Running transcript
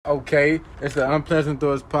Okay, it's the Unpleasant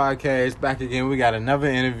Thoughts podcast back again. We got another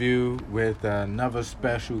interview with another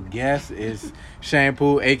special guest. It's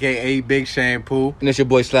Shaepole, aka Big Shaepole. And it's your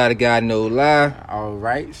boy Sly the Guy, no lie. All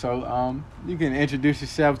right, so you can introduce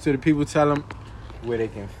yourself to the people. Tell them where they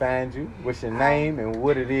can find you, what's your name, and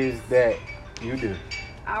what it is that you do.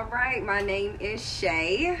 All right, my name is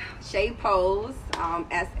Shaepole, ShaePoles_.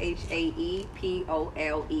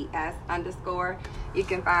 You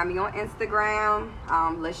can find me on Instagram,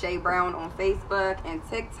 LaShae Brown on Facebook, and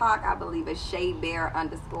TikTok, I believe it's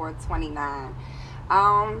ShaeBear_29.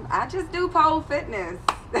 I just do pole fitness.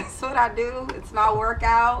 That's what I do. It's my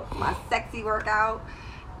workout, my sexy workout,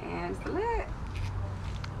 and it's lit.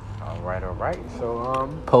 All right. So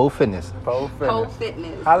Pole fitness. Pole Pole fitness.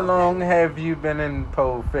 fitness. How long have you been in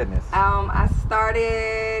pole fitness? I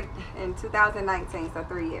started in 2019, so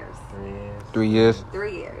 3 years. 3 years. 3 years.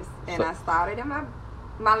 3 years. And So- I started in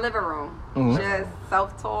my living room. Mhm. Just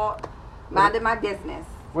self-taught, minding my business.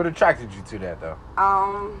 What attracted you to that though?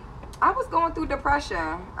 I was going through depression.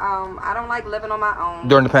 I don't like living on my own.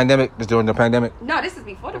 During the pandemic? Just during the pandemic? No, this is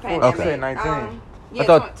before the Before pandemic. 19. Yeah, I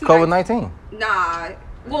thought 2019. COVID-19. Nah.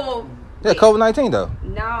 Well, Yeah, COVID-19 though.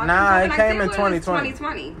 no. I Nah, think it came COVID-19 in was 2020.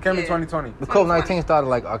 2020. It came in Yeah. 2020. The COVID-19 started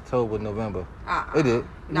like October, November. It did.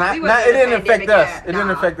 Nah, we It wasn't in didn't the affect pandemic us. yet. It didn't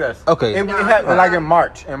Nah. affect us. Okay. It Nah, happened like in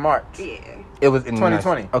March. Yeah. It was in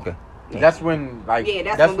 2020. Okay. That's when, like, Yeah,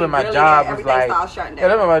 that's that's when when my we really job had was everything like, started shutting yeah,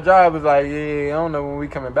 that's when down. my job was like, yeah, I don't know when we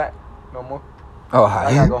coming back no more. Oh, I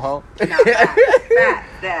gotta hi. go home. Nah,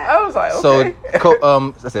 that. I was like, So, okay.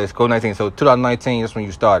 I said it's COVID-19. So 2019, that's when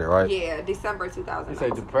you started, right? Yeah, December You say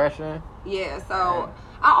 2019. depression? Yeah, so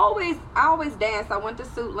I always danced. I went to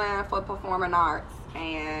Suitland for performing arts,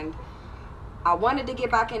 and I wanted to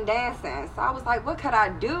get back in dancing. So I was like, what could I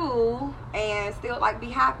do and still like be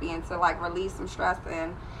happy and to like release some stress?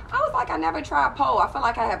 And I was like, I never tried pole. I feel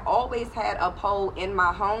like I have always had a pole in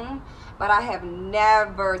my home, but I have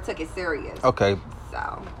never took it serious. Okay.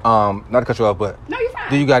 So Not to cut you off, but no, you're fine.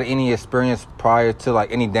 do you got any experience prior to like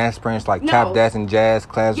any dance experience, like No. tap dancing, jazz,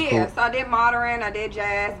 classical? Yeah, so I did modern, I did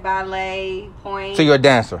jazz, ballet, point. So you're a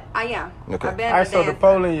dancer. I am. Okay. I've been All right, a so the dancer.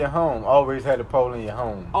 pole in your home, always had a pole in your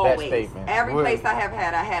home. Always. That statement. Every What- place I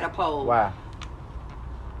had a pole. Why?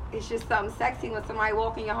 It's just something sexy when somebody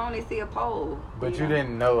walk in your home, they see a pole. But you know?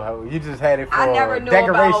 didn't know how. You just had it for I never knew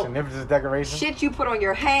decoration. about It was just decoration. Shit you put on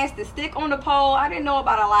your hands to stick on the pole. I didn't know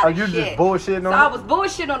about a lot Oh, of you shit. just bullshitting So on I it? was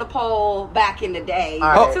bullshit on the pole back in the day.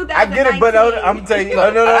 All right. 2019. I get it, but I'm gonna tell you.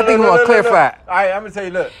 No, I think we wanna clarify. All right, I'm gonna tell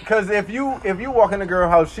you. Look, because if you walk in a girl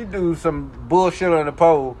house, she do some bullshit on the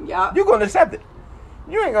pole. Yup. You gonna accept it.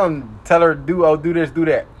 You ain't gonna tell her do this, do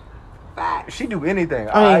that. Facts. She do anything.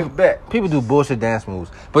 I I mean, bet. people do bullshit dance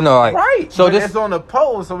moves, but no, like Right. So but this, it's on the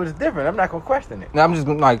pole, so it's different. I'm not gonna question it. now I'm just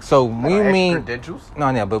like, so when you Extra mean credentials?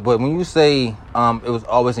 no, but when you say it was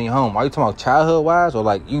always in your home, are you talking about childhood wise or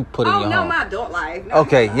like you put it in Oh your no, home? my adult life. No,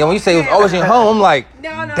 Okay, no. yeah. When you say it was always in your home, I'm like, No,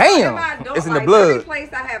 damn, my adult it's in the life. Every blood. place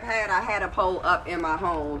I had a pole up in my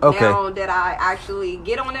home. Okay. Now that I actually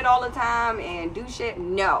get on it all the time and do shit,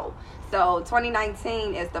 no. So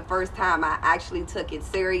 2019 is the first time I actually took it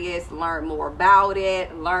serious, learned more about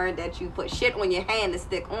it, learned that you put shit on your hand to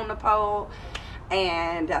stick on the pole,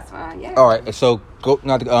 and that's why, yeah. All right, so go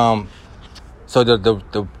not so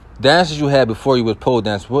the dances you had before you was pole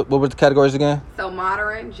dance. What were the categories again? So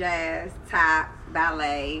modern, jazz, tap,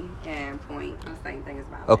 ballet, and point. The same thing as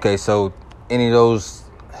ballet. Okay, so any of those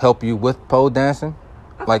help you with pole dancing?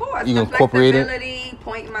 Of Like course, you the incorporate it? flexibility,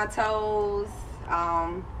 pointing my toes,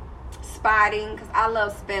 spotting, because I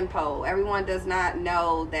love spin pole. Everyone does not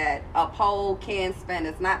know that a pole can spin.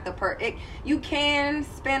 It's not the you can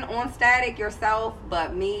spin on static yourself,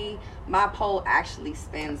 but my pole actually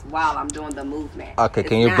spins while I'm doing the movement. Okay, It's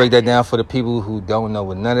can you not break that just- down for the people who don't know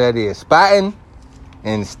what none of that is? Spotting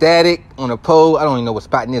and static on a pole. I don't even know what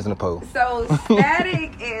spotting is on a pole. So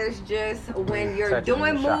static is just when you're Touching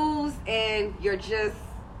doing the shot. moves and you're just,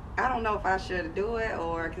 I don't know if I should do it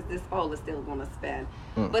or because this pole is still going to spin.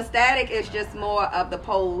 But static is just more of the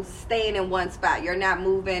pole staying in one spot. You're not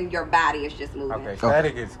moving. Your body is just moving. Okay,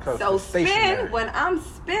 static is close So to stationary. spin, when I'm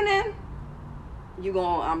spinning, you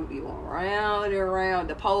going round and around.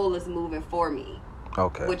 The pole is moving for me,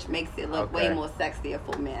 Okay. which makes it look Okay. way more sexier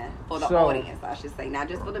for men, for the So- audience, I should say. Not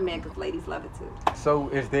just for the men, because ladies love it too. So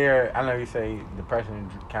is there? I know you say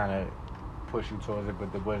depression kind of push you towards it,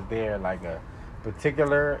 but was there like a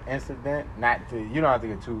particular incident? Not to you don't have to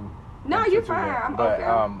get too. No, into you're too fine. there, I'm but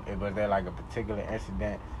okay. was there like a particular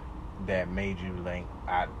incident that made you like?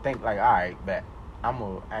 I think like, all right, bet I'm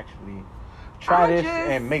gonna actually try I this just-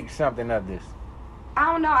 and make something of this.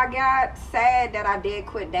 I don't know. I got sad that I did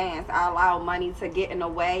quit dance. I allowed money to get in the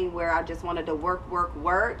way where I just wanted to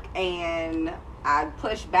work, and I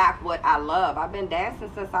pushed back what I love. I've been dancing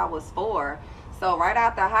since I was 4. So right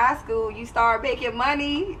after high school, you start making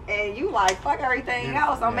money, and you like, fuck everything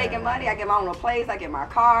else. I'm making money. I get my own place. I get my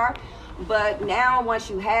car. But now, once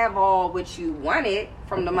you have all what you wanted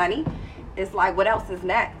from the money, it's like, what else is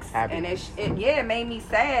next? Happiness. And it made me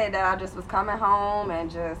sad that I just was coming home and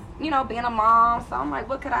just, being a mom. So I'm like,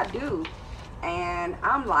 what could I do? And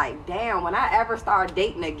I'm like, damn, when I ever start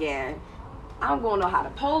dating again, I'm going to know how to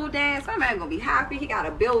pole dance. My man going to be happy. He got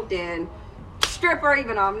a built-in stripper,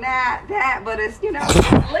 even though I'm not that, but it's,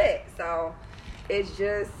 it's lit. So it's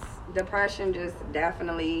just, depression just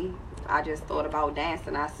definitely, I just thought about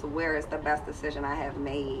dancing. I swear it's the best decision I have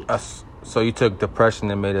made. So you took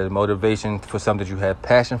depression and made it a motivation for something that you had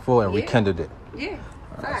passion for and rekindled it. Yeah.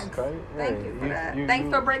 Thanks. Thank you for that.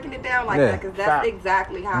 Thanks for breaking it down like that, because that's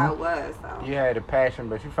exactly how it was. So. You had a passion,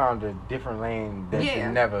 but you found a different lane that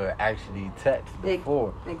you never actually touched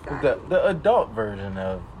before. Exactly. The adult version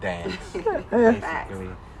of dance,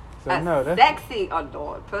 basically. So that's sexy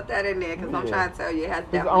adult. Put that in there, because I'm trying to tell you, it has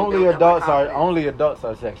definitely only adults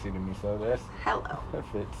are sexy to me. So that's that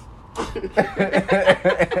fits.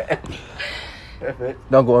 That fits.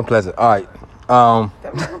 Don't go unpleasant. All right. No,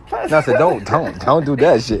 I said don't do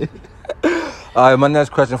that shit. All right, my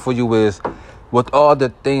next question for you is, with all the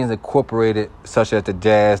things incorporated, such as the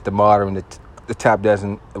jazz, the modern, the tap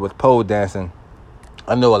dancing, with pole dancing,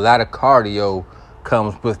 I know a lot of cardio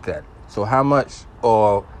comes with that. So how much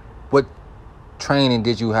or what training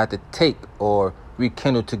did you have to take or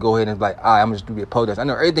rekindle to go ahead and like, all right, I'm just do a pole dance? I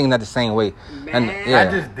know everything's not the same way. Man. I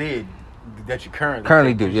just did. That you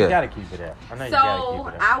currently do, You gotta keep it up. I know you gotta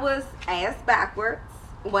keep it up. I was ass backwards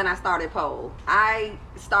when I started pole. I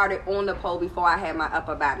started on the pole before I had my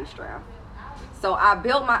upper body strength. So I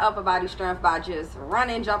built my upper body strength by just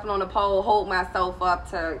running, jumping on the pole, hold myself up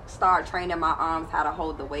to start training my arms how to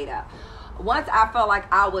hold the weight up. Once I felt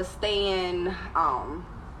like I was staying,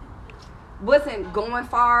 wasn't going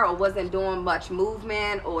far or wasn't doing much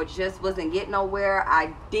movement or just wasn't getting nowhere,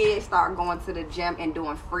 I did start going to the gym and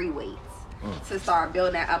doing free weights to start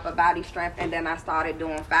building that upper body strength. And then I started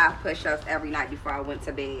doing 5 push-ups every night before I went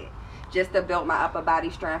to bed, just to build my upper body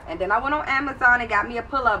strength. And then I went on Amazon and got me a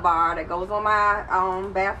pull-up bar that goes on my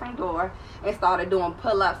bathroom door and started doing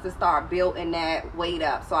pull-ups to start building that weight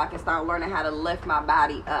up so I can start learning how to lift my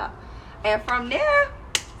body up. And from there,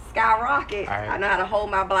 skyrocket. Right. I know how to hold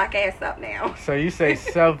my black ass up now. So you say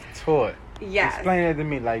self-taught. Yes. Explain it to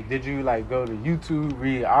me. Like, did you go to YouTube,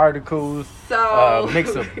 read articles,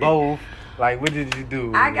 mix of both? Like, what did you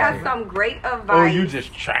do? I got some great advice. Or you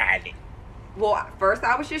just tried it? Well, first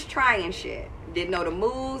I was just trying shit. Didn't know the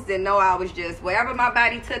moves. Didn't know I was just, wherever my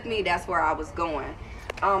body took me, that's where I was going.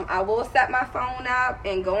 I will set my phone up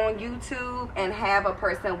and go on YouTube and have a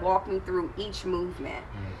person walk me through each movement.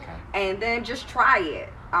 Okay. And then just try it.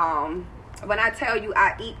 When I tell you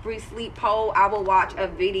I eat, breathe, sleep, pole, I will watch a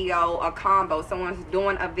video, a combo. Someone's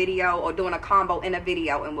doing a video or doing a combo in a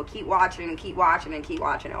video, and we'll keep watching and keep watching and keep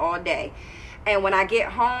watching it all day. And when I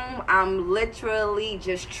get home, I'm literally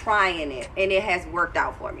just trying it, and it has worked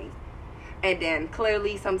out for me. And then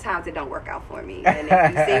clearly, sometimes it don't work out for me. And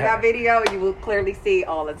if you see my video, you will clearly see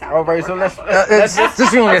all the time. All right, so let's just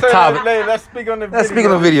speak on this topic. Let's speak on the video. Let's speak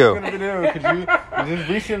on the video. Because you just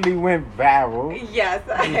recently went viral. Yes,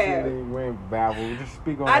 I have. Recently went viral. Just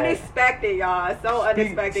speak on that. Unexpected, y'all. So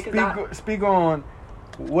unexpected. Speak on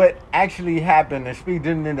what actually happened and speak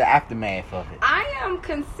in the aftermath of it. I am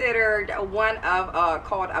considered one of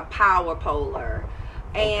called a power poler.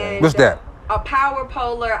 And what's that? A power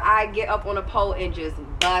poler, I get up on a pole and just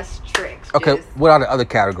bust tricks. Okay, what are the other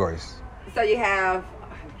categories? So you have,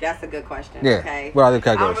 that's a good question. Yeah, okay. What are the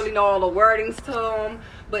categories? I don't really know all the wordings to them,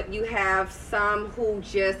 but you have some who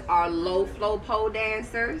just are low flow pole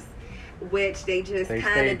dancers, which they just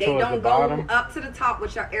they don't go up to the top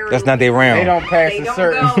with your aerial. That's not their round. They don't pass a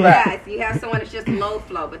certain spot. Yes, you have someone that's just low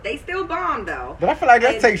flow, but they still bomb though. But I feel like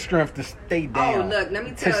that takes strength to stay down. Oh, look, let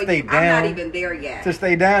me tell you, I'm not even there yet. To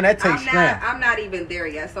stay down, that takes strength. I'm not even there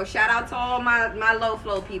yet. So shout out to all my low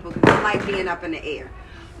flow people, because I like being up in the air.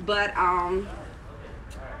 But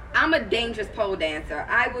I'm a dangerous pole dancer.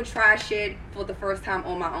 I will try shit for the first time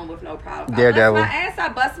on my own with no problem. Daredevil. I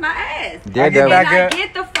bust my ass. Daredevil. And I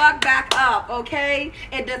get the fuck back up, okay?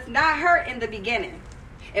 It does not hurt in the beginning.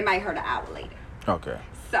 It might hurt an hour later. Okay.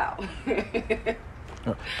 So.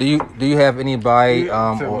 Do you have anybody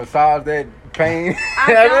to massage that pain?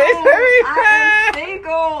 I am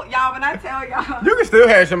single. Y'all, when I tell y'all. You can still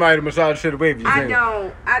have somebody to massage shit away if you I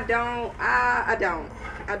don't.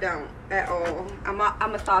 I don't at all. I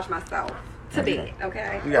massage myself to bed.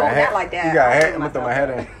 Okay. You got not like that. You got head. I'm gonna throw my head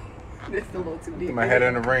in. This is a little too deep. Throw my head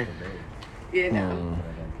in the ring. You know.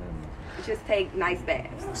 Just take nice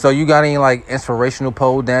baths. So you got any like inspirational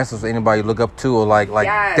pole dancers? Anybody you look up to, or like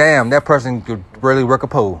Yes. damn, that person could really work a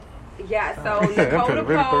pole. Yeah, so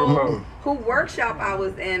Nicole Pole, who workshop I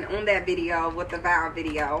was in on that video with the viral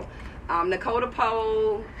video. Nicole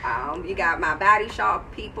Pole, you got my body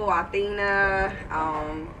shop people, Athena,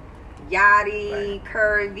 Yachty,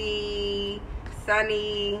 Curvy,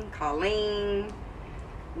 Sunny, Colleen.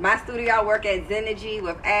 My studio, I work at Zenergy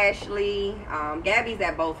with Ashley. Gabby's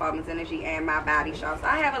at both of them, Zenergy and my body shop. So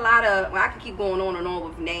I have a lot of, I can keep going on and on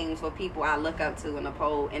with names for people I look up to in the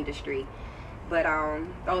pole industry. But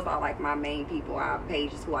those are like my main people,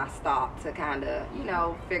 pages who I stalk to kind of, you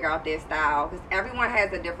know, figure out their style. Because everyone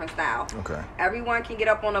has a different style. Okay. Everyone can get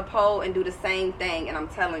up on a pole and do the same thing. And I'm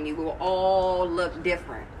telling you, we'll all look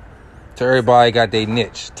different. So everybody got their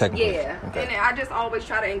niche, technically. Yeah. Okay. And I just always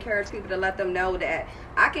try to encourage people to let them know that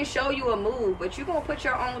I can show you a move, but you're going to put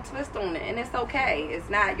your own twist on it. And it's okay. It's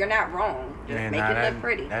not, you're not wrong. Just make it look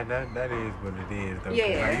pretty. That is what it is, though.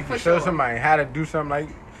 Yeah, Like, you for can show sure. somebody how to do something like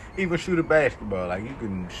even shoot a basketball. Like you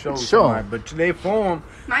can show somebody, but they form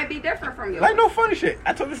Might be different from yours. like no funny shit.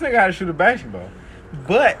 I told this nigga how to shoot a basketball,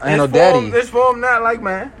 but I ain't no his daddy. This form not like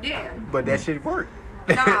mine. Yeah. But that shit worked.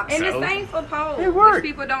 Nah, and So, the same for pole, it worked. which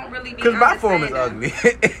people don't really be Because my form is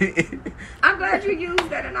understanding. ugly. I'm glad you used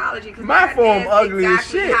that analogy. Cause My that form is ugly as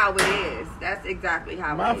exactly shit. how it is. That's exactly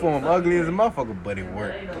how My it is. form ugly as a motherfucker, but it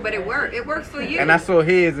worked. But it worked. It works for you. And I saw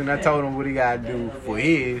his, and I told him what he gotta do for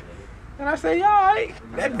his. And I said, "Y'all,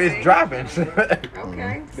 that bitch dropping."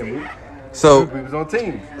 Okay. See? So we was on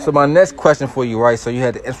team. So my next question for you, right? So you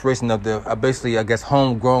had the inspiration of the basically, I guess,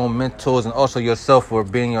 homegrown mentors, and also yourself for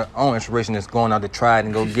being your own inspiration that's going out to try it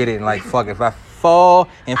and go get it. And like, fuck, if I fall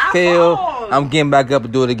and fail, I'm getting back up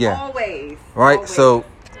and do it again. Always. Right? Always. So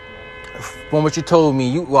from what you told me,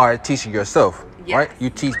 you are a teacher yourself, Yes. right?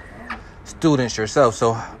 You teach students yourself.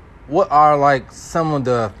 So what are like some of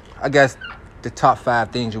the, I guess, the top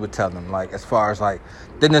 5 things you would tell them, like as far as like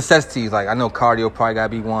the necessities? Like I know cardio probably gotta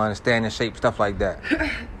be one, staying in shape, stuff like that.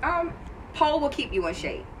 Pole will keep you in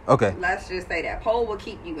shape. Okay. Let's just say that. Pole will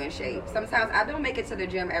keep you in shape. Sometimes I don't make it to the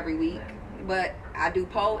gym every week, but I do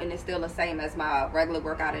pole and it's still the same as my regular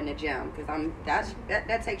workout in the gym because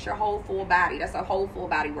that takes your whole full body. That's a whole full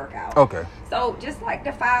body workout. Okay. So just like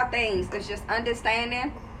the 5 things, it's just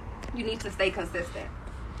understanding you need to stay consistent.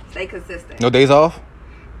 Stay consistent. No days off?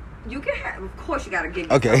 You can have, of course, you got to give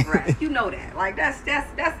yourself Okay. rest. You know that. Like that's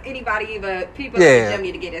anybody, even people in the gym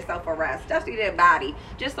need to get themselves a rest, especially their body,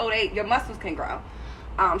 just so your muscles can grow.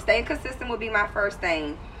 Staying consistent would be my first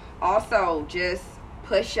thing. Also, just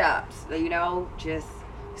push-ups. You know, just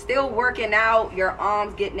still working out your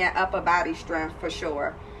arms, getting that upper body strength for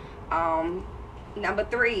sure. Number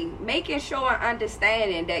 3, making sure and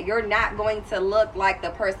understanding that you're not going to look like the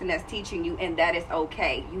person that's teaching you, and that is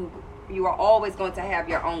okay. You are always going to have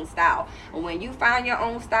your own style. And when you find your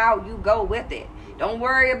own style, you go with it. Don't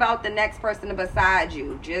worry about the next person beside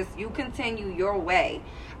you. Just you continue your way.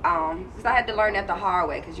 Because I had to learn that the hard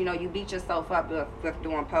way. Because, you know, you beat yourself up with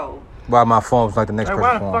doing pole. Why my form's like the next Like,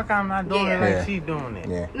 person's why the form? fuck I'm not doing it Yeah. like she doing it?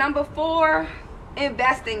 Yeah. Number 4,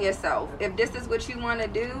 invest in yourself. If this is what you want to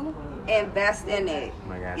do, invest in it. Oh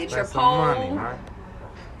my God, Get spend your some pole. money, man.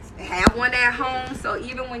 Have one at home, so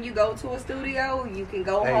even when you go to a studio, you can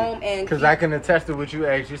go home and because I can attest to what you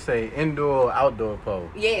asked. You say indoor or outdoor pole.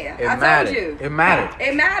 yeah, It I mattered. told you. It mattered.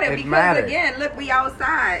 It mattered It because mattered. again, look, we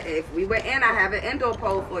outside. If we were in, I have an indoor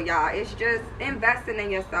pole for y'all. It's just investing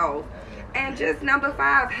in yourself. And just number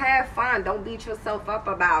 5, have fun. Don't beat yourself up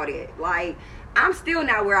about it. Like, I'm still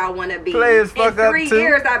not where I want to be. Players fuck in up 3 too.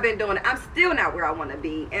 years I've been doing it. I'm still not where I want to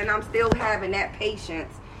be. And I'm still having that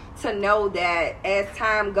patience to know that as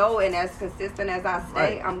time go and as consistent as I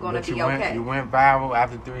stay, Right. I'm going But to be you okay. You went viral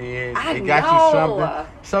after 3 years. I It got know. you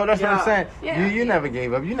something. So that's what I'm Yeah. saying. Yeah. You never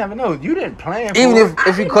gave up. You never know. You didn't plan for Even it.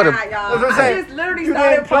 if you I could did have. not, y'all. That's what I'm I saying. just literally You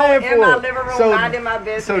started didn't plan playing in my for it. living room, So- minding my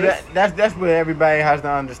business. So that's where everybody has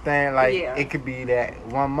to understand. Like Yeah. it could be that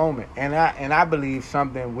one moment, and I believe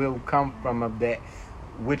something will come from of that.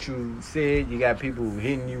 What you said, you got people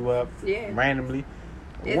hitting you up randomly.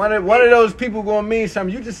 One of those people gonna mean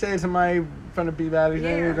something. You just said somebody from the P-Valley and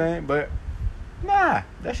everything, but nah,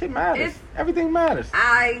 that shit matters. Everything matters.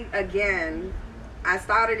 I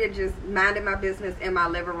started it just minding my business in my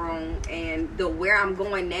living room, and where I'm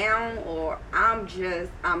going now, or I'm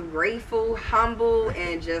grateful, humble,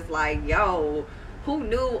 and just like, yo, who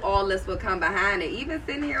knew all this would come behind it? Even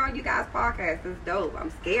sitting here on you guys' podcast is dope.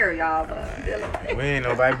 I'm scared, y'all, but we ain't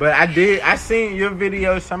nobody. But I seen your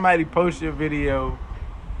video. Somebody posted your video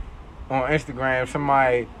on Instagram.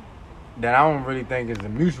 Somebody that I don't really think is a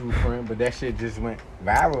mutual friend, but that shit just went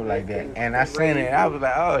viral like that. And I seen it, and I was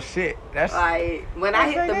like, oh shit, that's like when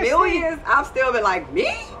I hit the millions, I've still been like,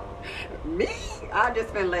 me. I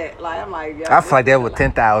just been lit. Like I'm like, yeah. I feel like that with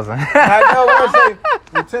 10,000. I know what I'm saying.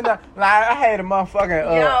 With 10,000, like I had a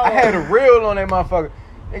motherfucking, I had a reel on that motherfucker.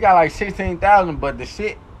 It got like 16,000, but the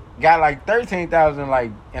shit got like 13,000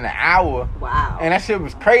 like in an hour. Wow. And that shit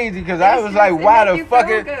was crazy because I was like, why the fuck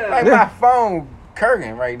is like my phone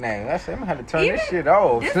curling right now? I said, I'm gonna have to turn this shit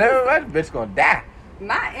off. That bitch gonna die.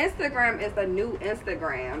 My Instagram is a new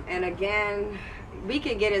Instagram, and again, we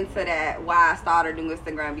can get into that why I started a new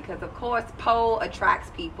Instagram because of course pole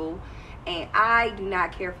attracts people, and I do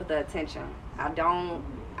not care for the attention. I don't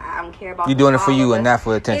care about. You doing it for you and not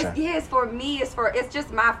for attention. It's for me. It's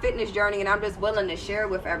just my fitness journey, and I'm just willing to share it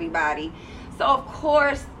with everybody. So of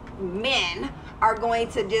course, men are going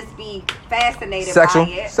to just be fascinated by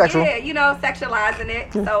it. Sexual. Yeah, sexualizing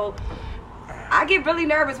it. So I get really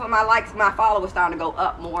nervous when my followers starting to go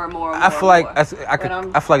up more and more. And more I feel like I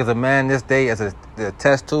feel like as a man this day, as a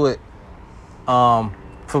test to it,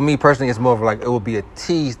 for me personally, it's more of like it would be a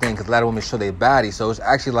tease thing because a lot of women show their body, so it's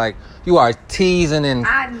actually like you are teasing and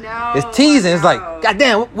I know it's teasing. It's like,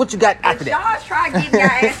 goddamn, what you got after that? Y'all try getting your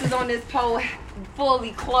asses on this pole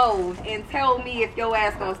fully clothed and tell me if your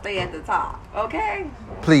ass gonna stay at the top, okay?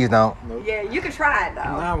 Please don't. Yeah, you can try it though.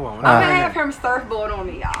 No, I won't. I'm gonna have him surfboard on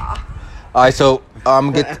me, y'all. All right, so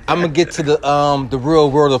I'm gonna get to the real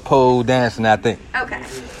world of pole dancing. I think. Okay.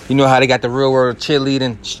 You know how they got the real world of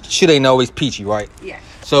cheerleading? Shit ain't always peachy, right? Yeah.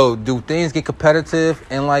 So do things get competitive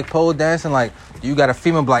in like pole dancing? Like you got a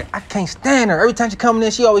female be like, I can't stand her. Every time she coming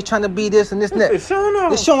in, she always trying to be this and this and that. It's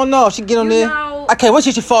showing off. She get on there. I can't wait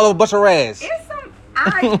till she fall over, bust her ass.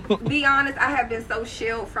 I be honest, I have been so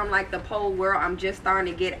chilled from like the pole world. I'm just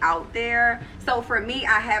starting to get out there. So for me,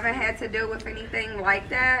 I haven't had to deal with anything like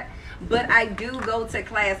that. But I do go to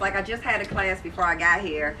class. Like I just had a class before I got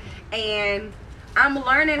here, and I'm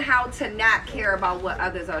learning how to not care about what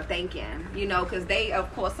others are thinking, because they,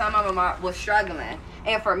 of course, some of them was struggling.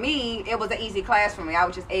 And for me, it was an easy class for me. I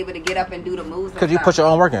was just able to get up and do the moves. Because you put your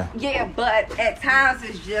own work in. Yeah, but at times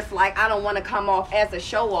it's just like I don't want to come off as a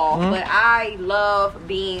show off, but I love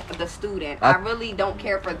being the student. I really don't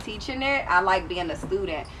care for teaching it. I like being a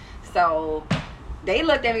student. So they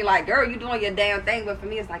looked at me like, girl, you doing your damn thing. But for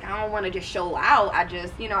me, it's like, I don't want to just show out. I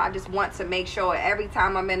just want to make sure every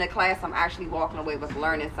time I'm in a class, I'm actually walking away with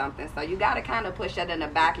learning something. So you got to kind of push that in the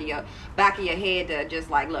back of your head to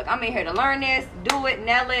just like, look, I'm in here to learn this, do it,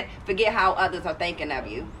 nail it, forget how others are thinking of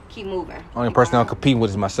you. Keep moving. Only person I'm competing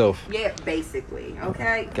with is myself. Yeah, basically.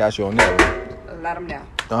 Okay. Got you on that. Let them know.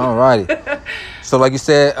 Alrighty. So like you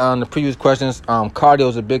said on the previous questions, cardio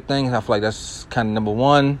is a big thing. I feel like that's kind of number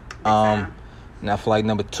one. And I feel like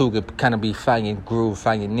number two could kind of be finding your groove,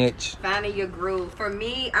 finding your niche. Finding your groove. For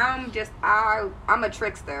me, I'm a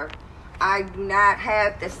trickster. I do not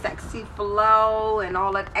have the sexy flow and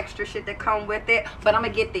all that extra shit that come with it, but I'm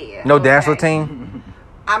gonna get there. No dance routine?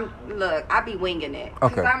 I be winging it.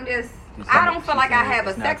 Okay. I don't feel like I have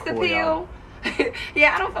a sex appeal.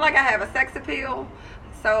 Yeah, I don't feel like I have a sex appeal.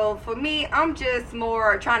 So for me, I'm just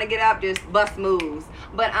more trying to get up, just bust moves.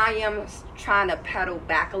 But I am trying to pedal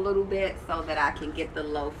back a little bit so that I can get the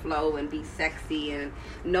low flow and be sexy and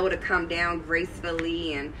know to come down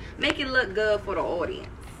gracefully and make it look good for the audience,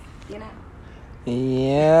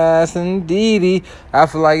 Yes, indeedy. I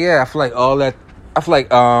feel like all that. I feel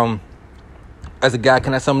like as a guy,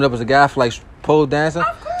 can I sum it up as a guy? I feel like pole dancing.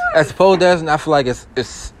 Of course. As pole dancing, I feel like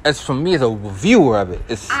it's for me as a viewer of it.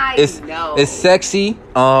 It's sexy.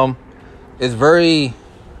 It's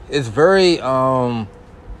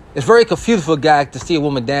very confusing for a guy to see a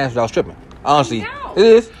woman dance without stripping. Honestly, it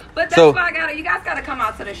is. But that's why you guys gotta come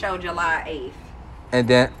out to the show July 8th. And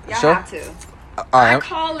then y'all have to. I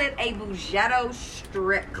call it a Bugetto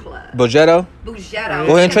strip club. Bugetto? Bugetto.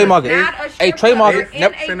 Go ahead and trademark it. Not a strip hey, trademark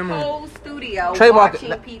club. it. In a pole studio. Trademark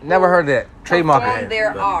it. Never heard that. Trademark it.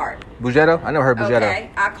 Their art. Bugetto? I never heard Bugetto. Okay,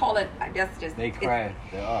 I call it. That's just. They craft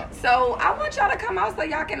their art. So I want y'all to come out so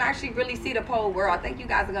y'all can actually really see the pole world. I think you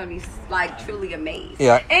guys are gonna be like truly amazed.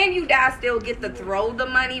 Yeah. And you guys still get to throw the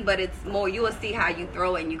money, but it's more. You will see how you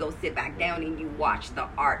throw it, and you go sit back down and you watch the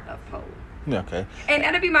art of pole. Okay. And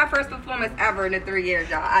that'll be my first performance ever in the 3 years,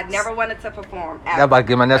 y'all. I never wanted to perform. Ever. That about to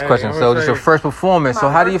get my next question. So this is your first performance. So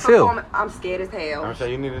how do you feel? I'm scared as hell. I'm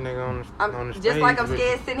saying you need a nigga on the stage. Just like I'm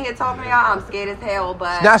scared sitting here talking to y'all, I'm scared as hell,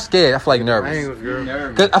 but... Not scared. I feel like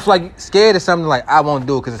nervous. Cause I feel like scared is something like I won't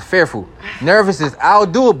do it because it's fearful. Nervous is I'll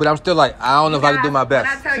do it, but I'm still like, I don't know if I can do my best.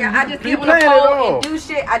 When I tell y'all, I just get on the pole and do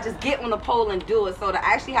shit. I just get on the pole and do it. So to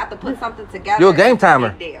actually have to put something together... You're a game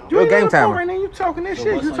timer. You're a game timer. Right now, you talking that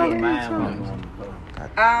shit. You talking that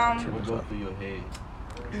what goes through your head?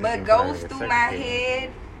 What goes through my head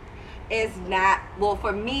is not, well,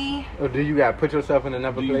 for me... Or do you got to put yourself in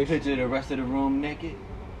another place? Do you picture the rest of the room naked?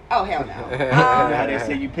 Oh, hell no. How they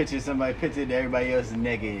say you picture everybody else is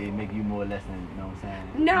naked, it make you more or less than, you know what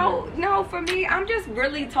I'm saying? No, for me, I'm just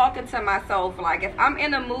really talking to myself. Like, if I'm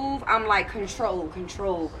in a move, I'm like, control.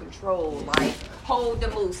 Like, hold the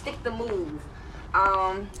move, stick the move.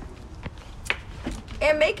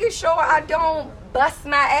 And making sure I don't bust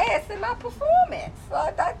my ass in my performance. So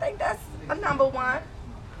I think that's a number one.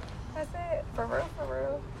 That's it. For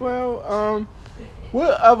real. Well,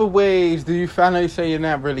 what other ways do you find? You say you're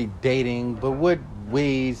not really dating, but what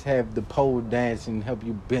ways have the pole dancing help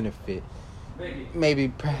you benefit? Maybe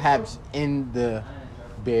perhaps in the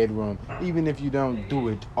bedroom, even if you don't do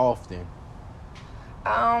it often.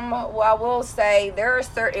 Well, I will say there are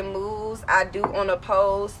certain moves I do on a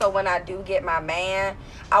pole. So when I do get my man,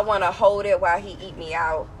 I want to hold it while he eat me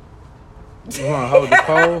out. You want to hold the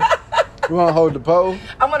pole? You want to hold the pole?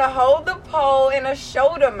 I'm going to hold the pole in a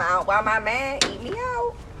shoulder mount while my man eat me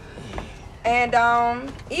out. And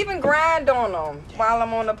even grind on them while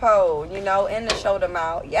I'm on the pole, in the shoulder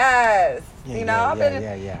mount. Yes.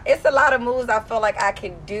 It's a lot of moves I feel like I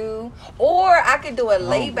can do. Or I could do a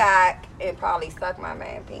layback and probably suck my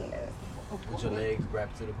man penis. Put your legs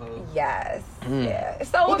wrapped to the pole? Yes. Yeah.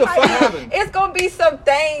 So what the fuck happened? It's going to be some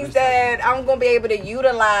things that I'm going to be able to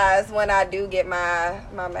utilize when I do get my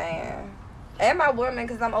man. And my woman,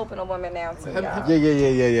 because I'm open to women now too, y'all.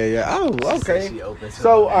 Yeah. Oh, okay.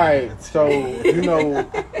 So, all right. So,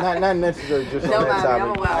 not necessarily just on that topic. I'm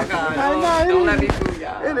a wild card. Don't let me fool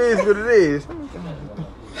y'all. It is what it is.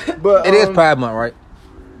 But it is Pride Month, right?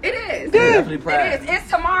 It is. Definitely Pride. It is. It's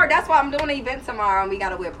tomorrow. That's why I'm doing an event tomorrow, and we got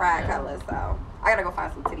to wear Pride colors. So, I got to go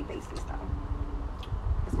find some titty pasty stuff.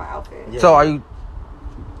 It's my outfit. Yeah. So, are you...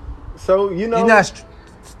 So, You're not...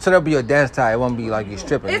 So there'll be a dance tie. It won't be like you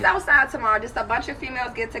stripping. It's outside tomorrow. Just a bunch of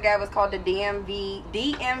females get together. It's called the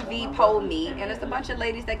DMV Pole Meet, and it's a bunch of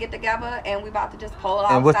ladies that get together, and we about to just pole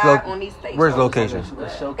outside on these stages. Where's the location?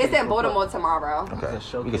 It's in Baltimore tomorrow. Okay,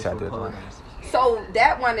 we can try to do it tomorrow. So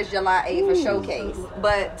that one is July 8th for showcase,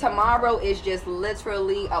 but tomorrow is just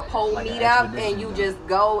literally a pole meetup, and you just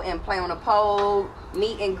go and play on a pole,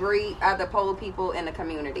 meet and greet other pole people in the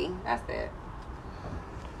community. That's it.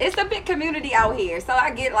 It's a big community out here, so I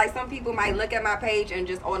get like some people might look at my page and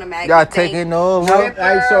just automatically y'all taking over.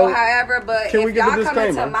 However, but if y'all come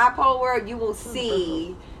into my pole world, you will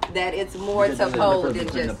see that it's more to pole than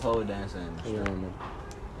just the pole dancing.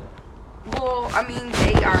 Well, I mean,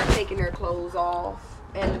 they are taking their clothes off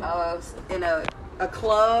in a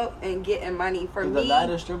club and getting money. For me, a lot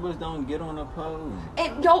of strippers don't get on a pole.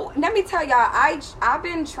 And let me tell y'all, I've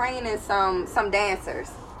been training some dancers.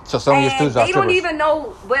 So some of your students are they don't even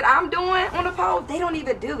know what I'm doing on the pole. They don't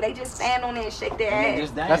even do. They just stand on there and shake their ass.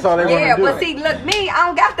 That's all they want to do. Yeah, but see, look, me, I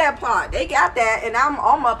don't got that part. They got that, and I'm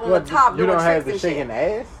up on the top doing tricks and shit. You don't have the shaking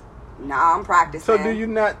ass? Nah, I'm practicing. So do you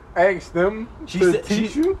not ask them to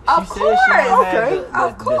teach you? Of course.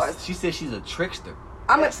 Of course. She said she's a trickster.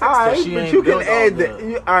 I'm a trickster. All right, but you can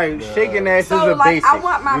add shaking ass is a basic. I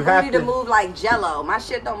want my booty to move like Jello. My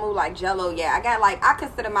shit don't move like Jello yet. I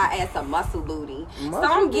consider my ass a muscle booty. So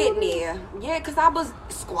I'm getting there. Yeah, because I was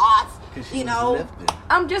squats,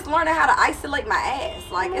 I'm just learning how to isolate my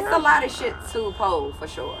ass. Like, it's a lot of shit to pole, for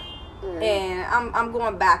sure. And I'm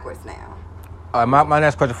going backwards now. My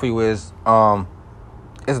next question for you is,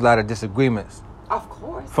 there's a lot of disagreements. Of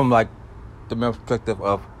course. From, like, the male perspective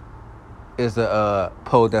of, is a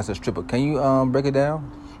pole dancer stripper. Can you break it down?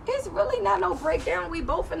 It's really not no breakdown. We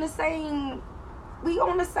both on the same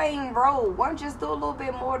road. One just do a little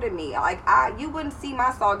bit more than me. Like, you wouldn't see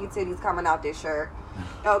my soggy titties coming out this shirt,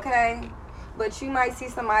 okay? But you might see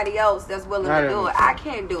somebody else that's willing to do it. I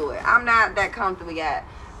can't do it. I'm not that comfortable yet.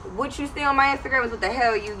 What you see on my Instagram is what the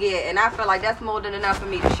hell you get, and I feel like that's more than enough for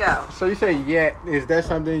me to show. So you say is that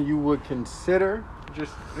something you would consider?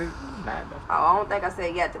 I don't think I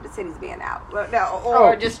said yet to the titties being out.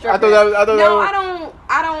 No, just stripping. I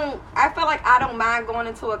feel like I don't mind going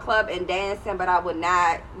into a club and dancing, but I would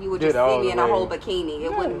not. You would just see me in a whole bikini.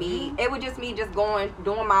 It wouldn't be. It would just me just doing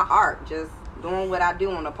my art, just doing what I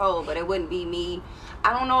do on the pole, but it wouldn't be me.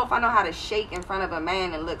 I don't know if I know how to shake in front of a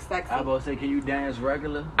man and look sexy. I was about to say, can you dance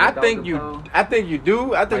regular? I think you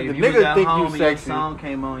do. I think the nigga think you sexy. Song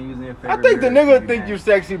came on using your favorite I think the girl, nigga think you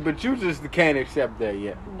sexy, but you just can't accept that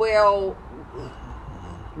yet. Well,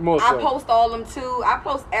 more so. I post all them too. I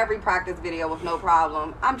post every practice video with no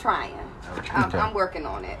problem. I'm trying. I'm working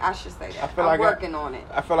on it. I should say that. I'm working on it.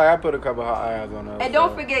 I feel like I put a couple hot eyes on her. And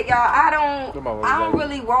don't forget, y'all, I don't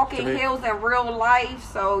really walk in heels in real life.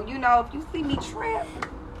 So, you know, if you see me trip,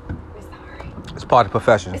 it's alright. It's part of the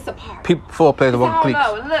profession. It's a part. Full players walk cleats.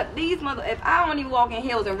 No, look, if I don't even walk in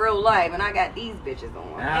heels in real life and I got these bitches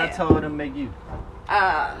on. How tall them make you?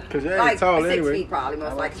 Because you're like tall 6 anyway. feet probably,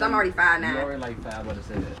 most likely. Because I'm already 5'9". You already like 5, about to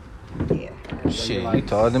say that. Yeah. Shit, you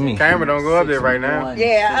taller than me. Camera don't go up there right now.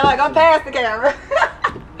 Yeah, I'm past the camera.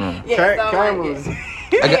 Yeah, cameras.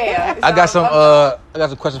 I got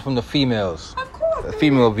some questions from the females. Of course. The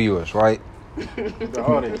female viewers, right? The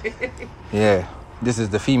audience. Yeah. This is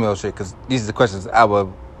the female shit because these are the questions I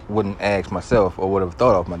wouldn't ask myself or would have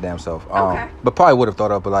thought of my damn self. Okay. But probably would have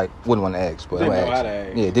thought of, but like wouldn't want to ask. But Didn't know how to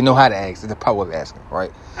ask. Yeah, didn't know how to ask. It's probably what asking,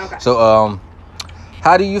 right? Okay. So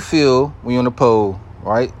how do you feel when you're on the pole,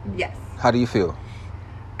 right? Yes. How do you feel?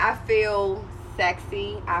 I feel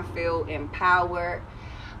sexy. I feel empowered.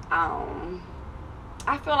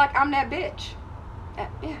 I feel like I'm that bitch.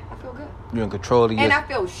 Yeah, I feel good. You're in control of your... And I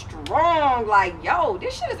feel strong. Like, yo,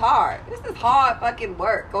 this shit is hard. This is hard fucking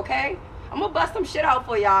work, okay? I'm gonna bust some shit out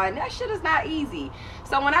for y'all, and that shit is not easy.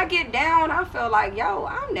 So when I get down, I feel like, yo,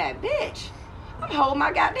 I'm that bitch. I'm holding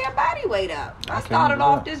my goddamn body weight up. I started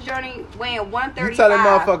off this journey weighing 135. You telling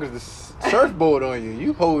motherfuckers to surfboard on you.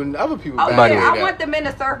 You holding other people's body weight up. I want the men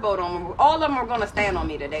to surfboard on me. All of them are gonna stand on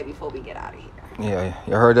me today before we get out of here. Yeah,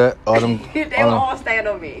 you heard that? All them, they will all stand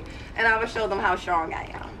on me, and I will show them how strong I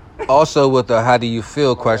am. Also, with the "How do you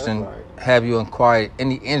feel?" question, have you acquired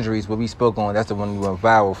any injuries? What we spoke on, that's the one you went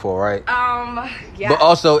viral for, right? Yeah. But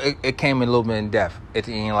also, it came in a little bit in depth. It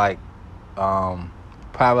ain't like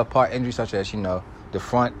private part injuries, such as the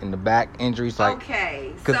front and the back injuries. Like,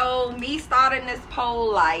 okay, so me starting this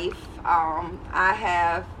pole life, I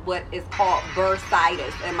have what is called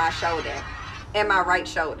bursitis in my shoulder. In my right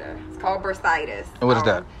shoulder. It's called bursitis. And what is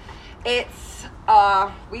that? It's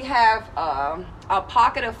we have a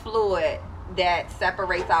pocket of fluid that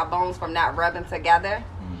separates our bones from not rubbing together.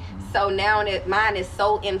 Mm-hmm. So now mine is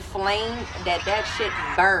so inflamed that shit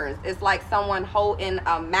burns. It's like someone holding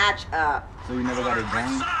a match up. So you never got it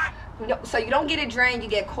drained? No, so you don't get it drained, you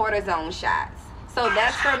get cortisone shots. So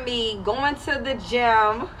that's for me going to the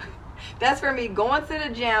gym. That's for me going to the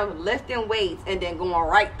gym, lifting weights, and then going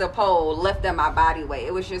right the pole, lifting my body weight.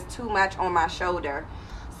 It was just too much on my shoulder.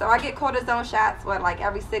 So I get cortisone shots, like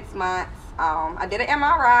every 6 months. I did an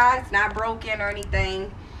MRI. It's not broken or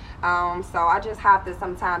anything. So I just have to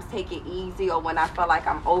sometimes take it easy, or when I feel like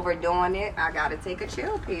I'm overdoing it, I got to take a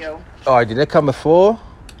chill pill. All right, did that come before?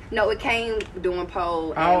 No, it came doing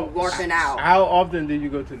pole and working out. How often do you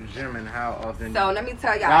go to the gym, and how often? So let me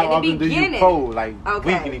tell y'all. How in the often beginning, do you pole?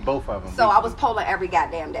 Weekly, both of them. So I was poling every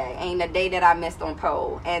goddamn day. Ain't a day that I missed on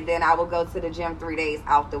pole. And then I would go to the gym 3 days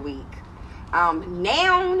out the week.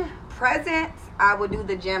 Now, present, I would do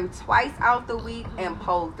the gym twice out the week and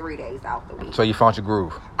pole 3 days out the week. So you found your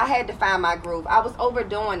groove. I had to find my groove. I was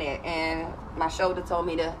overdoing it, and my shoulder told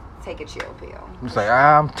me to take a chill pill. It's like,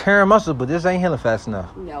 I'm tearing muscle, but this ain't healing fast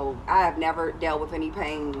enough. No, I have never dealt with any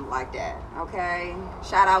pain like that, okay?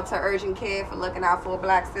 Shout out to Urgent Care for looking out for a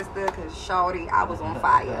black sister, because shorty, I was on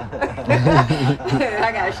fire.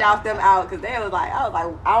 I got to shout them out, because I was like,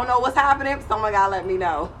 I don't know what's happening, someone got to let me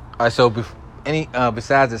know. All right, so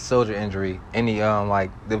besides the soldier injury, any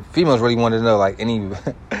the females really wanted to know, like,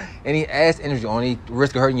 any ass injury or any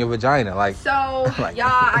risk of hurting your vagina, like. So y'all,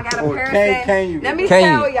 I got a person. Let me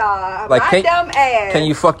tell y'all, like, my dumb ass. Can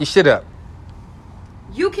you fuck your shit up?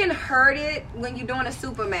 You can hurt it when you're doing a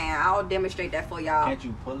Superman. I'll demonstrate that for y'all. Can't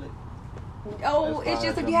you pull it? Oh, it's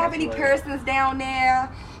just if you have any piercings down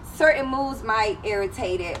there, certain moves might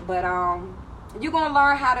irritate it, but you're gonna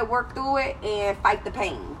learn how to work through it and fight the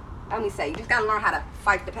pain. Let me say, you just gotta learn how to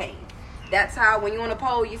fight the pain. That's how when you're on a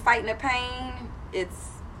pole, you're fighting the pain.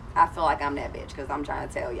 I feel like I'm that bitch because I'm trying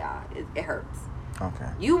to tell y'all it hurts. Okay.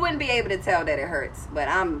 You wouldn't be able to tell that it hurts, but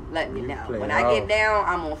I'm letting you know. When I get down,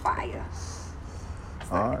 I'm on fire.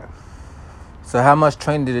 All right. So how much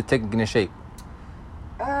training did it take to get in shape?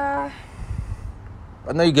 I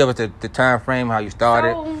know you gave us the time frame, how you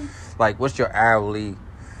started. Like, what's your hourly?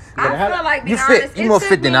 I feel like you fit. You more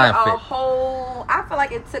fit than I'm fit. I feel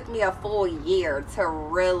like it took me a full year to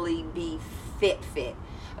really be fit.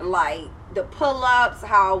 Like, the pull-ups,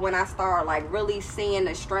 how when I start like really seeing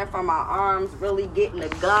the strength from my arms, really getting the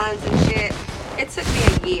guns and shit, it took me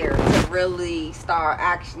a year to really start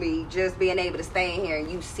actually just being able to stay in here and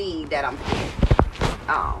you see that I'm fit.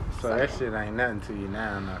 So that shit ain't nothing to you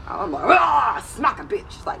now. No. I'm like, smack a bitch.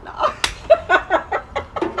 It's like, no.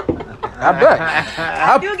 I bet.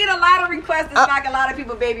 I do get a lot of requests to smack a lot of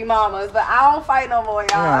people baby mamas, but I don't fight no more,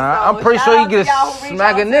 y'all. I'm pretty sure you get a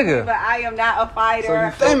smack a nigga. Me, but I am not a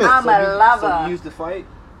fighter. So you I'm a lover. So you used to fight?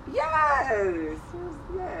 Yes.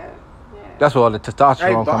 Yeah. That's where all the testosterone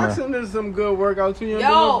Hey, comes boxing is some good workout too. You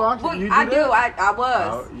Yo, boxing? well, You do I that? do. I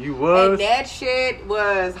was. Oh, you was? And that shit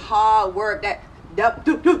was hard work. That's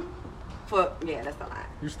a lie.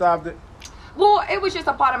 You stopped it? Well, it was just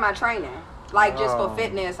a part of my training. Like, just for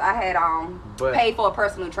fitness, I had paid for a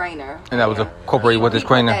personal trainer. And that was incorporated with this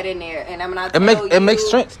trainer. That in there. And I'm not it makes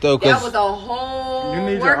strength though, that was a whole you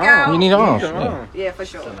need workout. You need arms. Yeah, for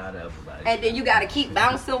sure. And then you got to keep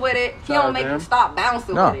bouncing with it. He don't make you stop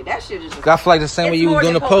bouncing with it. That shit is just... I feel like the same way you was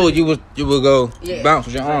doing the pole, you would go bounce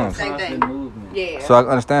with your arms. Same thing. Yeah. So I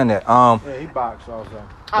understand that. Yeah, he boxed also.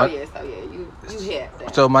 Oh, yeah. So, yeah, you hit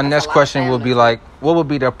that. So my next question would be like, what would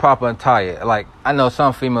be the proper attire? Like, I know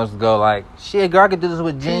some females go like, shit, girl, I could do this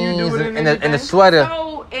with jeans and a sweater.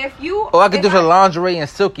 So if you... Or I could do this with lingerie and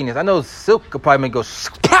silkiness. I know silk could probably make go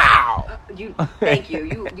pow. Thank you.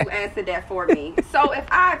 You answered that for me. So if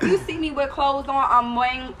you see me with clothes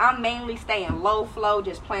on, I'm mainly staying low flow,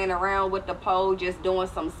 just playing around with the pole, just doing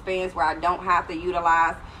some spins where I don't have to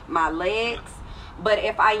utilize my legs. But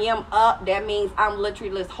if I am up, that means I'm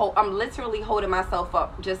literally holding myself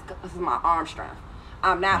up just because of my arm strength.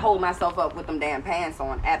 I'm not holding myself up with them damn pants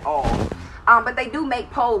on at all. But they do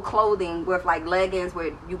make pole clothing with like leggings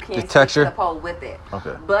where you can't touch the pole with it.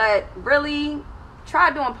 Okay. But really,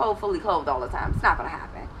 try doing pole fully clothed all the time. It's not gonna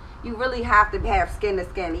happen. You really have to have skin to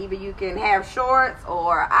skin. Either you can have shorts,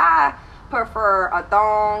 or I prefer a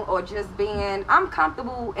thong, or just I'm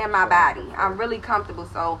comfortable in my body. I'm really comfortable.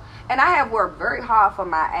 And I have worked very hard for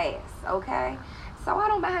my ass, okay? So I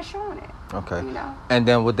don't mind showing it. Okay. You know? And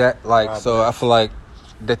then with that, like, so I feel like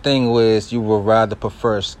the thing was you would rather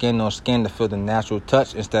prefer skin on skin to feel the natural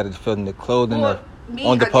touch instead of feeling the clothing on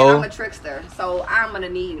the pole? I'm a trickster, so I'm going to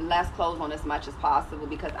need less clothes on as much as possible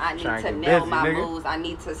because I need to nail my moves. I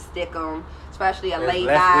need to stick them, especially a laid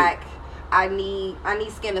back. I need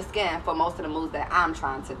skin to skin for most of the moves that I'm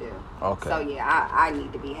trying to do. Okay. So yeah, I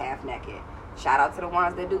need to be half naked. Shout out to the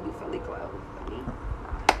ones that do be fully clothed.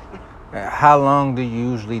 How long do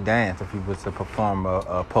you usually dance if you was to perform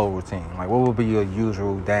a pole routine? Like, what would be your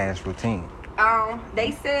usual dance routine?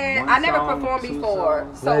 They said I never performed before.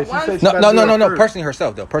 So No. Personally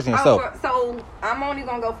herself though. So I'm only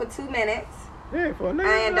gonna go for 2 minutes. Yeah, for a nigga.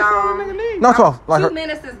 And nigga need. Not 12. Like 2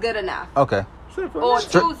 minutes is good enough. Okay. Or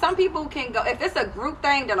 2. Some people can go. If it's a group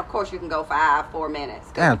thing, then of course you can go 5-4 minutes.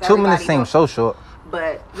 Damn, 2 minutes seems so short.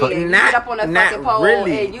 But yeah, you get up on a fucking pole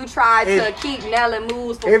and you try to keep nailing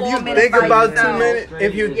moves for 4 minutes.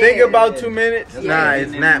 If you think about 2 minutes, it's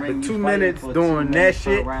not. But 2 minutes doing that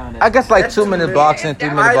shit. I guess like 2 minute boxing, 3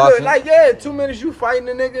 minute boxing. Like 2 minutes you fighting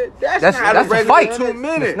a nigga. That's not a regular fight. 2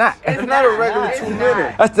 minutes. It's not a regular 2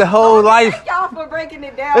 minutes. That's the whole life. Thank y'all for breaking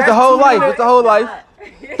it down. It's the whole life. It's the whole life.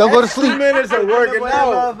 Don't go to sleep. 2 minutes of working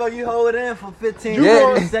out. You hold it in for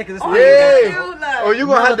 15 seconds. Yeah. Or you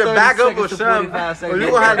gonna have to back up or something. Or you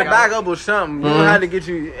gonna have to back up or something. You gonna have to get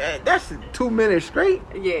you. That's 2 minutes straight.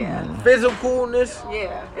 Yeah. Physicalness.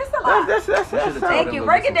 Yeah. It's a lot. That's Thank you.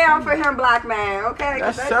 Break it down for him, black man. Okay.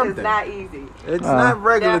 Because that is not easy. It's not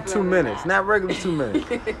regular 2 minutes. Not regular 2 minutes.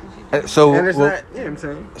 So, and it's not. Yeah, I'm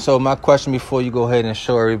saying. So my question before you go ahead and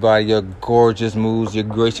show everybody your gorgeous moves, your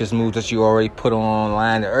gracious moves that you already put online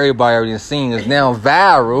that everybody already seen is now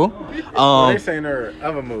viral. They saying there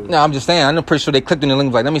other moves. No, I'm just saying. I'm pretty sure they clicked on the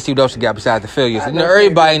link like, let me see what else you got besides the failures.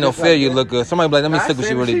 Everybody know failure look good. Somebody be like, let me see what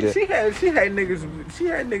she really did. She had niggas. She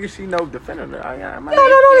had niggas. She know defending her. No.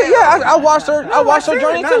 Yeah, I watched her. I watched her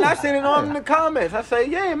journey too. I seen it on in the comments. I say,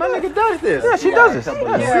 yeah, my nigga does this. Yeah, she does this. Look,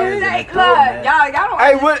 y'all don't.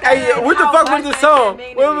 Hey, what the fuck was the song?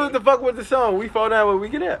 What the fuck was the song? We fall down when we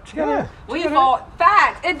get up. We fought.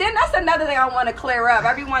 Facts. And then that's another thing I want to clear up.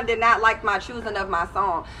 Everyone did not like my choosing of my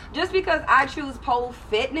song. Just because I choose pole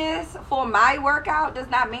fitness for my workout does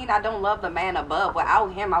not mean I don't love the man above.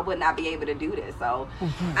 Without him, I would not be able to do this. So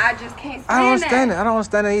I just can't stand I don't understand it. I don't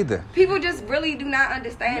understand it either. People just really do not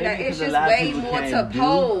understand that it's just way more to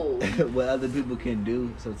pole. What other people can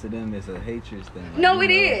do, so to them it's a hatred thing. No,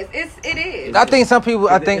 it is. It is. I think some people.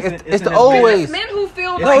 I think it's the old ways. Men who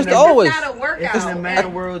feel No, like it's this the always. is not a workout. It's in the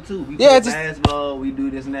man world too. We Yeah, play it's just- basketball. We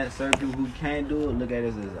do this and that. Certain people who can't do it look at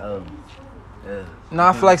us as No,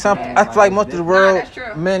 I feel like most of the world,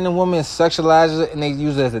 men and women sexualize it and they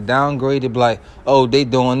use it as a downgrade. They be like, oh, they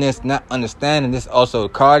doing this, not understanding this also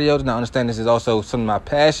cardio, not understanding this is also some of my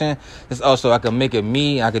passion. This also I can make it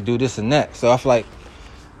me. I could do this and that. So I feel like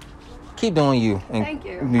keep doing you and thank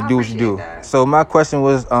you. You do what you do. That. So my question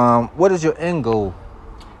was, what is your end goal?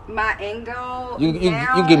 My end goal. You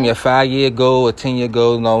give me a 5-year goal, a 10-year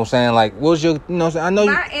goal. You know what I'm saying? Like, what's your? You know what I'm saying? I know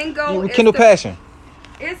my end goal you kindle passion.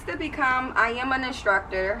 It's to become. I am an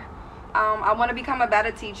instructor. I want to become a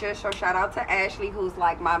better teacher. So shout out to Ashley, who's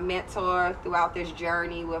like my mentor throughout this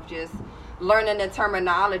journey with just learning the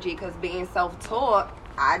terminology. Because being self-taught,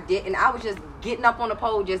 I was just getting up on the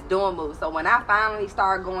pole, just doing moves. So when I finally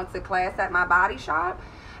started going to class at my body shop,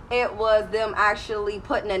 it was them actually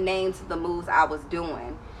putting a name to the moves I was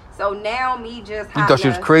doing. So now me just you thought she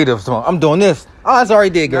was creative. So I'm doing this. Oh, that's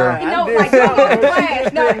already did, girl. You know, like going to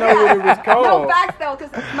class. No, no facts though,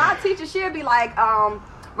 because my teacher, she'd be like,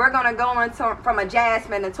 we're gonna go into from a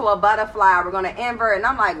jasmine into a butterfly. We're gonna invert, and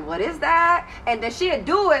I'm like, what is that? And then she'd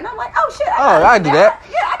do it, and I'm like, oh shit, I do that.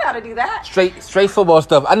 Yeah, I know how to do that. Straight football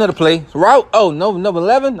stuff. I know to play route. Oh no, number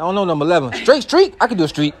 11. I don't know number 11. Straight street. I can do a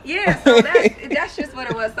street. Yeah, so that's just what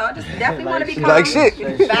it was. So I just definitely want to become like shit.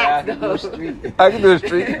 Facts, I can do a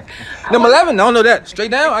street. Number 11. I don't know that.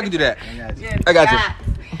 Straight down. I can do that. I got you.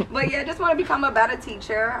 But yeah, just want to become a better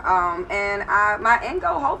teacher. And my end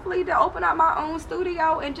goal, hopefully, to open up my own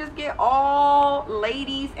studio and just get all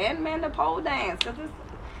ladies and men to pole dance, because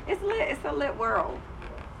it's lit. It's a lit world.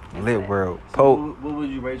 Lit world. So what would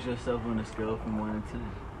you rate yourself on a scale from 1 to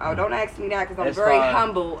 10? Oh, don't ask me that, because I'm very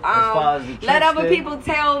humble. Let other people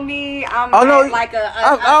tell me I'm like a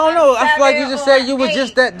I don't know. I feel like you just said you were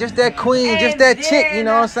just that queen, just that chick. You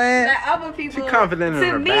know what I'm saying? Let other people. She's confident in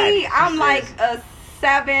her To me, I'm like a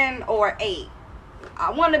 7 or 8. I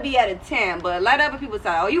want to be at a 10, but let other people say,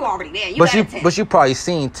 "Oh, you already there." But you probably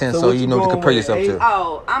seen 10, so you know what to compare yourself to.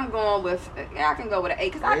 Oh, I'm going with. I can go with an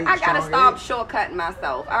 8 because I gotta stop shortcutting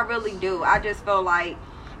myself. I really do. I just feel like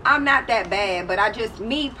I'm not that bad, but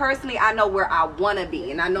me personally, I know where I want to be,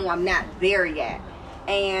 and I know I'm not there yet,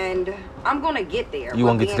 and I'm gonna get there. You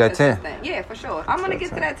want to get to that 10? Yeah, for sure. I'm gonna get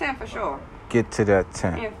to that 10 for sure. Get to that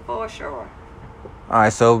 10. Yeah, for sure. All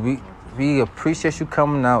right, so we appreciate you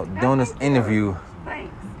coming out doing this interview.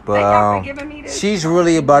 Thanks. But she's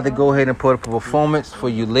really about to go ahead and put up a performance for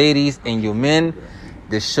you ladies and you men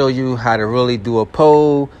to show you how to really do a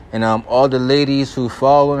pole. And all the ladies who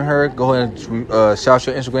following her, go ahead and shout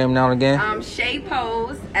your Instagram now and again.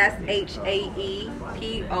 Shaepole, SHAEPOLES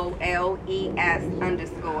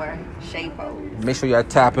Shaepole. Make sure y'all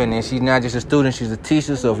tap in. And she's not just a student, she's a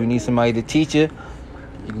teacher. So if you need somebody to teach you,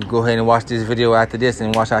 you can go ahead and watch this video after this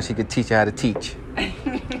and watch how she can teach you how to teach.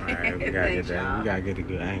 Alright, we gotta get that. We gotta get a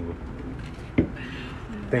good angle. I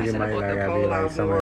think it might gotta be like somewhere.